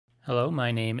Hello,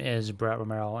 my name is Brett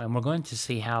Romero, and we're going to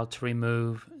see how to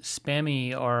remove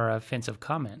spammy or offensive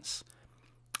comments.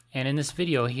 And in this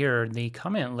video here, the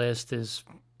comment list is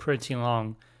pretty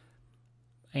long.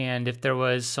 And if there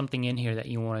was something in here that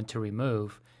you wanted to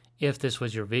remove, if this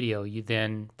was your video,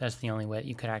 that's the only way that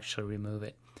you could actually remove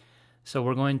it. So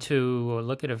we're going to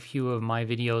look at a few of my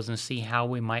videos and see how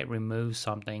we might remove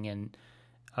something in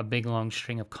a big long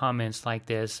string of comments like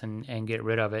this and get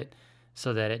rid of it,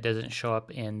 so that it doesn't show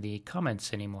up in the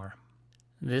comments anymore.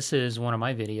 This is one of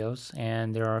my videos,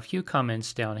 and there are a few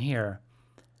comments down here.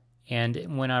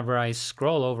 And whenever I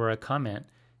scroll over a comment,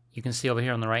 you can see over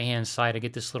here on the right hand side I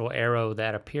get this little arrow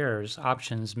that appears,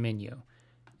 Options menu.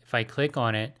 If I click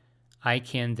on it, I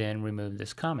can then remove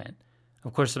this comment.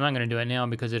 Of course, I'm not going to do it now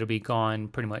because it'll be gone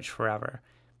pretty much forever.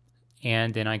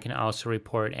 And then I can also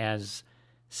report as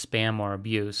spam or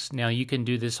abuse. Now you can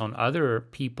do this on other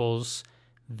people's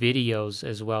videos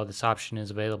as well. This option is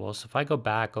available. So if I go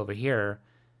back over here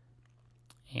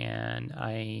and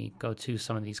I go to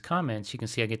some of these comments, you can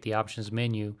see I get the options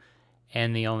menu,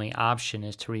 and the only option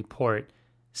is to report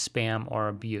spam or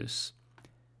abuse.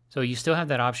 So you still have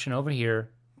that option over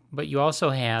here, but you also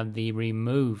have the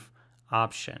remove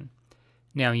option.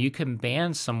 Now you can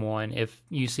ban someone if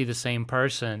you see the same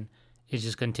person is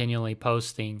just continually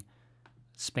posting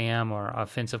spam or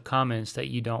offensive comments that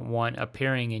you don't want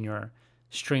appearing in your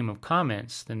stream of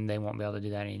comments. Then they won't be able to do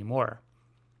that anymore.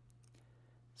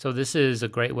 So this is a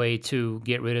great way to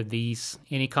get rid of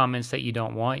any comments that you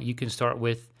don't want. You can start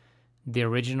with the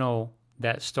original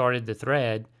that started the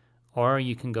thread, or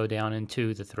you can go down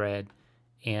into the thread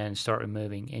and start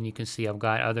removing. And you can see I've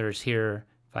got others here.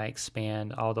 If I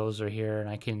expand, all those are here, and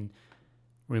I can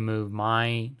remove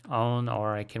my own,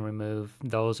 or I can remove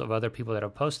those of other people that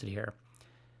have posted here.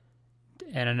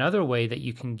 And another way that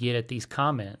you can get at these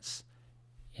comments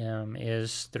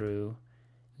is through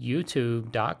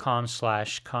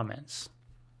youtube.com/comments.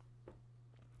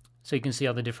 So you can see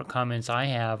all the different comments I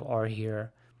have are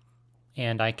here,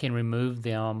 and I can remove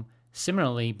them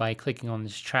similarly by clicking on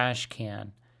this trash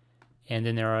can. And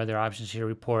then there are other options here,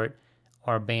 report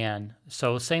or ban.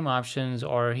 So same options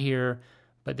are here,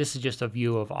 but this is just a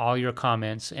view of all your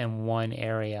comments in one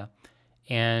area.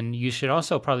 And you should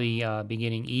also probably be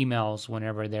getting emails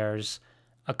whenever there's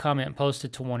a comment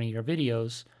posted to one of your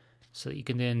videos, so that you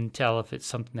can then tell if it's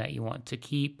something that you want to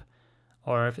keep,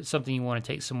 or if it's something you want to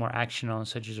take some more action on,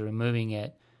 such as removing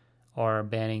it or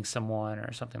banning someone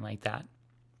or something like that.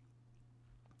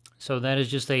 So that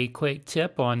is just a quick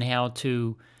tip on how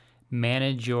to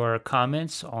manage your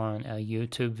comments on a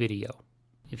YouTube video.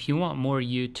 If you want more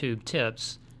YouTube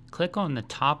tips, click on the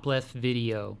top left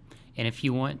video. And if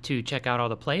you want to check out all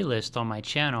the playlists on my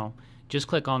channel, just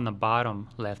click on the bottom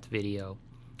left video.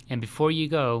 And before you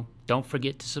go, don't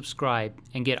forget to subscribe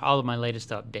and get all of my latest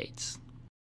updates.